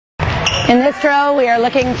In this drill, we are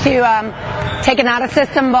looking to take an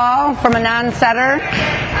out-of-system ball from a non-setter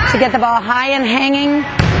to get the ball high and hanging,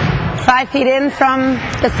 5 feet in from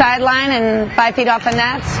the sideline and 5 feet off the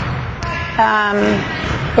net.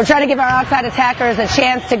 We're trying to give our outside attackers a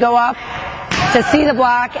chance to go up, to see the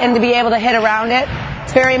block, and to be able to hit around it.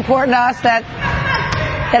 It's very important to us that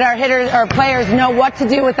our hitters or players know what to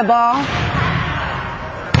do with the ball.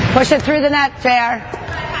 Push it through the net, JR.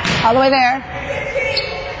 All the way there.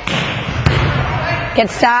 Get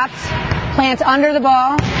stopped. Plant under the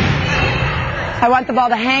ball. I want the ball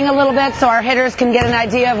to hang a little bit so our hitters can get an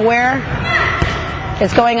idea of where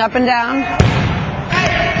it's going up and down.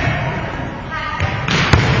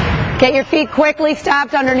 Get your feet quickly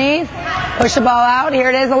stopped underneath. Push the ball out. Here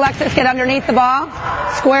it is, Alexis. Get underneath the ball.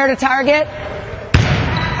 Square to target.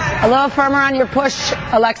 A little firmer on your push,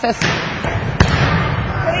 Alexis.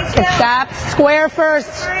 Get stopped. Square first,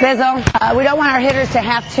 Bizzle. We don't want our hitters to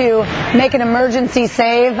have to make an emergency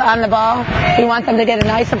save on the ball. We want them to get a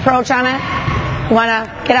nice approach on it. We want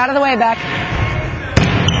to get out of the way, Beck.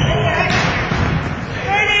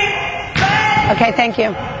 Okay, thank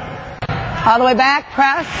you. All the way back,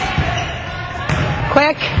 press.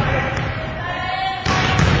 Quick.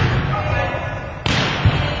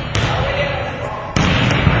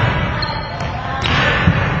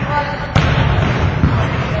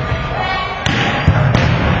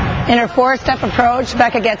 In her 4-step approach,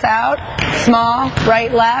 Becca gets out, small,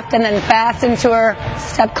 right, left, and then fast into her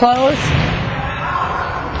step close.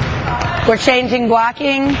 We're changing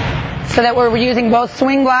blocking so that we're using both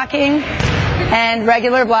swing blocking and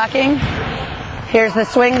regular blocking. Here's the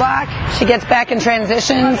swing block. She gets back in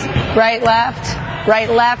transitions, right,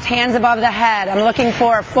 left, hands above the head. I'm looking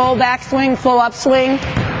for a full backswing, full upswing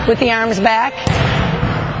with the arms back.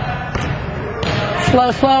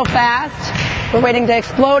 Slow, slow, fast. We're waiting to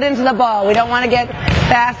explode into the ball. We don't want to get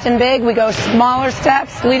fast and big. We go smaller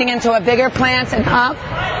steps, leading into a bigger plant and up.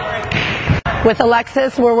 With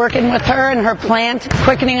Alexis, we're working with her and her plant,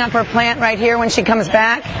 quickening up her plant right here when she comes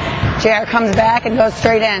back. JR comes back and goes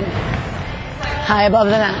straight in, high above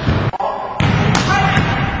the net.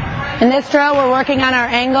 In this drill, we're working on our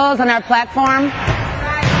angles on our platform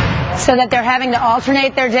so that they're having to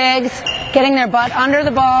alternate their digs, getting their butt under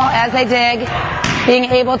the ball as they dig, being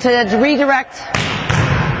able to redirect,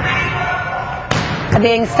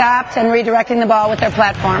 being stopped and redirecting the ball with their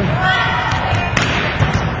platform.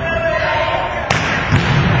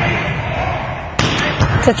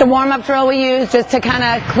 Just a warm-up drill we use just to kind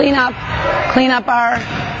of clean up our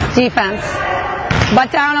defense.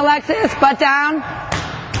 Butt down, Alexis, butt down.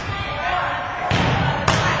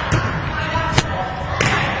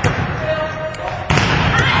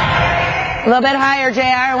 A little bit higher, JR.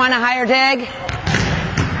 I want a higher dig.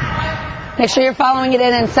 Make sure you're following it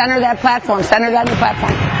in and center that platform. Center that in the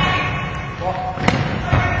platform.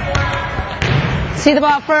 See the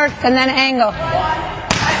ball first and then angle.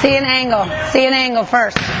 See an angle. See an angle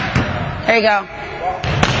first. There you go.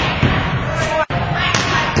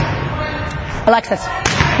 Alexis,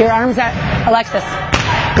 your arms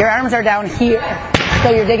are down here. So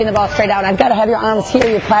you're digging the ball straight out. I've got to have your arms here,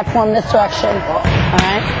 your platform this direction. All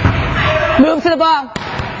right? Move to the ball.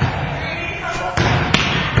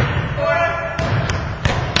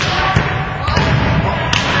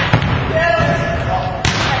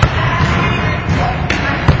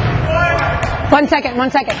 One second.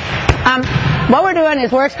 What we're doing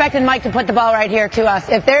is we're expecting Mike to put the ball right here to us.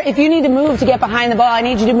 If you need to move to get behind the ball, I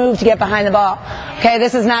need you to move to get behind the ball. Okay,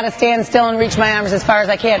 this is not a stand still and reach my arms as far as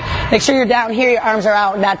I can. Make sure you're down here, your arms are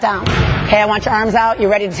out, not down. Okay, I want your arms out. You're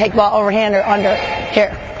ready to take the ball overhand or under.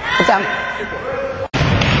 Here, put down.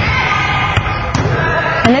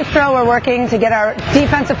 In this drill, we're working to get our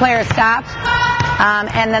defensive players stopped,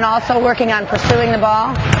 and then also working on pursuing the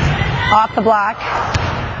ball off the block.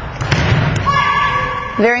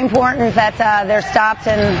 Very important that they're stopped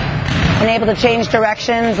and able to change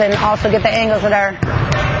directions and also get the angles that are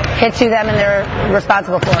hit to them and they're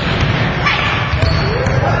responsible for.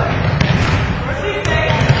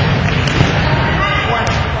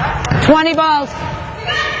 $20 balls.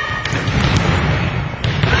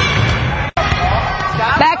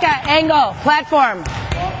 Becca, angle, platform.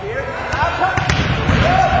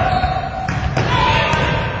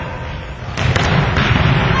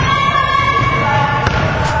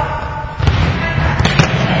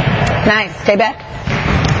 Nice. Stay back.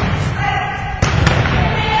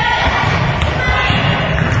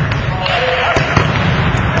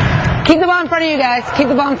 Keep the ball in front of you, guys. Keep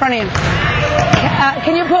the ball in front of you.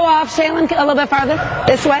 Can you pull off, Shaylin, a little bit farther?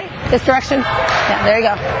 This way? This direction? Yeah, there you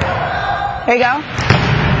go. There you go.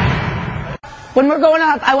 when we're going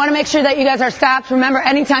up, I want to make sure that you guys are stopped. Remember,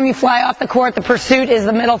 anytime you fly off the court, the pursuit is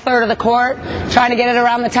the middle third of the court, trying to get it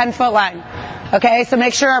around the 10-foot line. Okay, so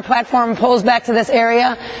make sure our platform pulls back to this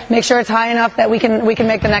area. Make sure it's high enough that we can make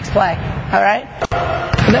the next play. All right?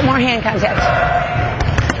 A bit more hand contact.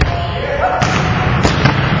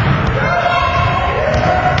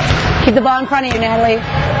 Keep the ball in front of you, Natalie.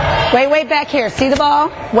 Wait back here. See the ball?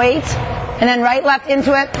 Wait. And then right, left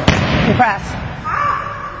into it. And press.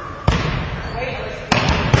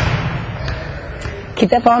 Keep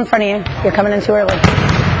that ball in front of you. You're coming in too early.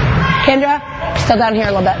 Kendra, still down here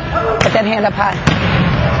a little bit. Put that hand up high.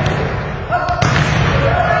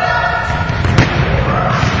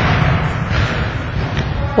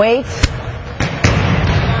 Wait.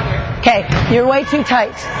 Okay, you're way too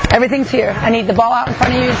tight. Everything's here. I need the ball out in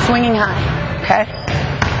front of you, swinging high. Okay?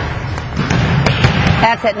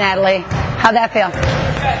 That's it, Natalie. How'd that feel?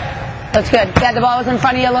 That's good. Yeah, the ball was in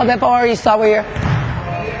front of you a little bit more. You saw where you're...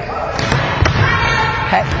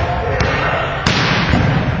 Okay.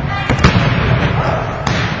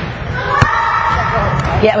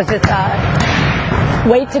 Yeah, it was just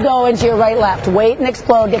wait to go into your right, left. Wait and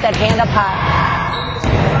explode. Get that hand up high.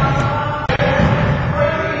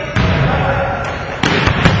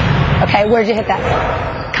 Okay, where'd you hit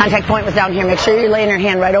that? Contact point was down here. Make sure you're laying your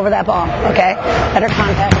hand right over that ball. Okay? Better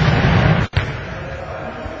contact.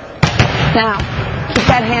 Now, keep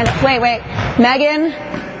that hand up. Wait. Megan,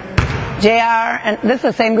 JR, and this is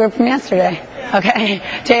the same group from yesterday. Okay?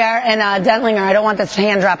 JR and Dentlinger. I don't want this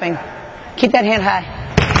hand dropping. Keep that hand high.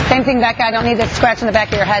 Same thing, Becca. I don't need this scratch in the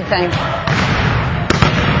back of your head thing.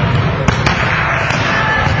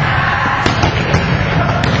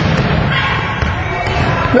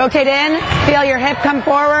 Rotate in. Feel your hip come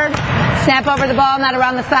forward. Snap over the ball, not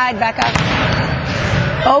around the side. Back up.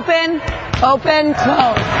 Open,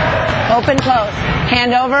 close. Open, close.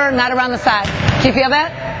 Hand over, not around the side. Do you feel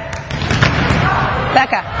that?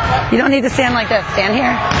 Becca, you don't need to stand like this. Stand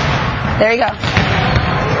here. There you go.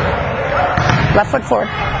 Left foot forward.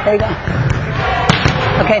 There you go.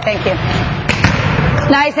 Okay, thank you.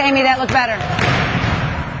 Nice, Amy. That looked better.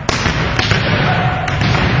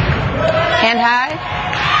 Hand high.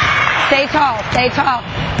 Stay tall.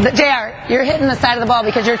 JR, you're hitting the side of the ball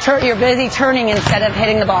because you're busy turning instead of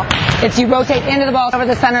hitting the ball. It's you rotate into the ball over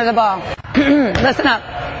the center of the ball. Listen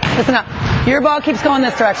up. Your ball keeps going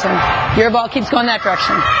this direction. Your ball keeps going that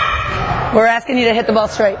direction. We're asking you to hit the ball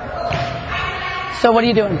straight. So what are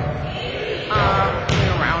you doing?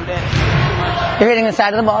 Around it. You're hitting the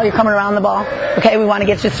side of the ball. You're coming around the ball. Okay, we want to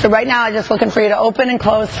get you to right now. I'm just looking for you to open and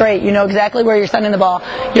close straight. You know exactly where you're sending the ball.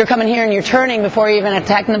 You're coming here and you're turning before you're even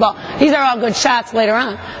attacking the ball. These are all good shots later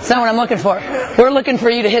on. That's not what I'm looking for. We're looking for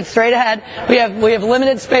you to hit straight ahead. We have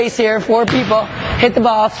limited space here, 4 people. Hit the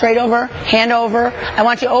ball straight over, hand over. I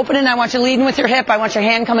want you opening. I want you leading with your hip. I want your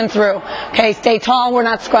hand coming through. Okay, stay tall. We're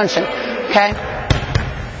not scrunching. Okay.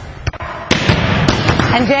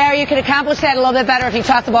 And JR, you could accomplish that a little bit better if you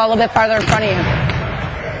toss the ball a little bit farther in front of you.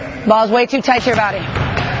 Ball's way too tight to your body.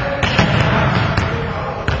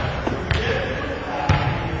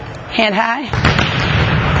 Hand high.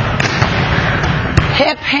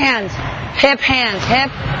 Hip, hand. Hip, hand.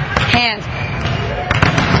 Hip, hand.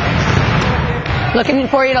 Looking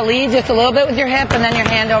for you to lead just a little bit with your hip and then your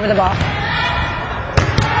hand over the ball.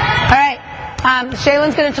 All right.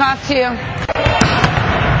 Shaylin's going to toss to you.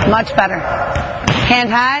 Much better. Hand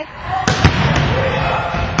high.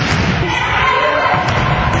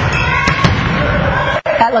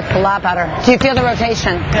 That looks a lot better. Do you feel the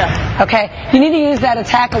rotation? Yeah. Okay. You need to use that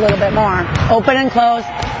attack a little bit more. Open and close.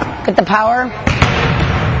 Get the power.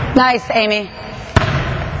 Nice, Amy.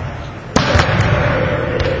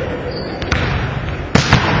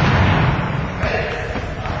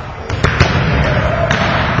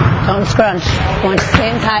 Don't scrunch. You want to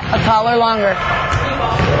stay taller longer.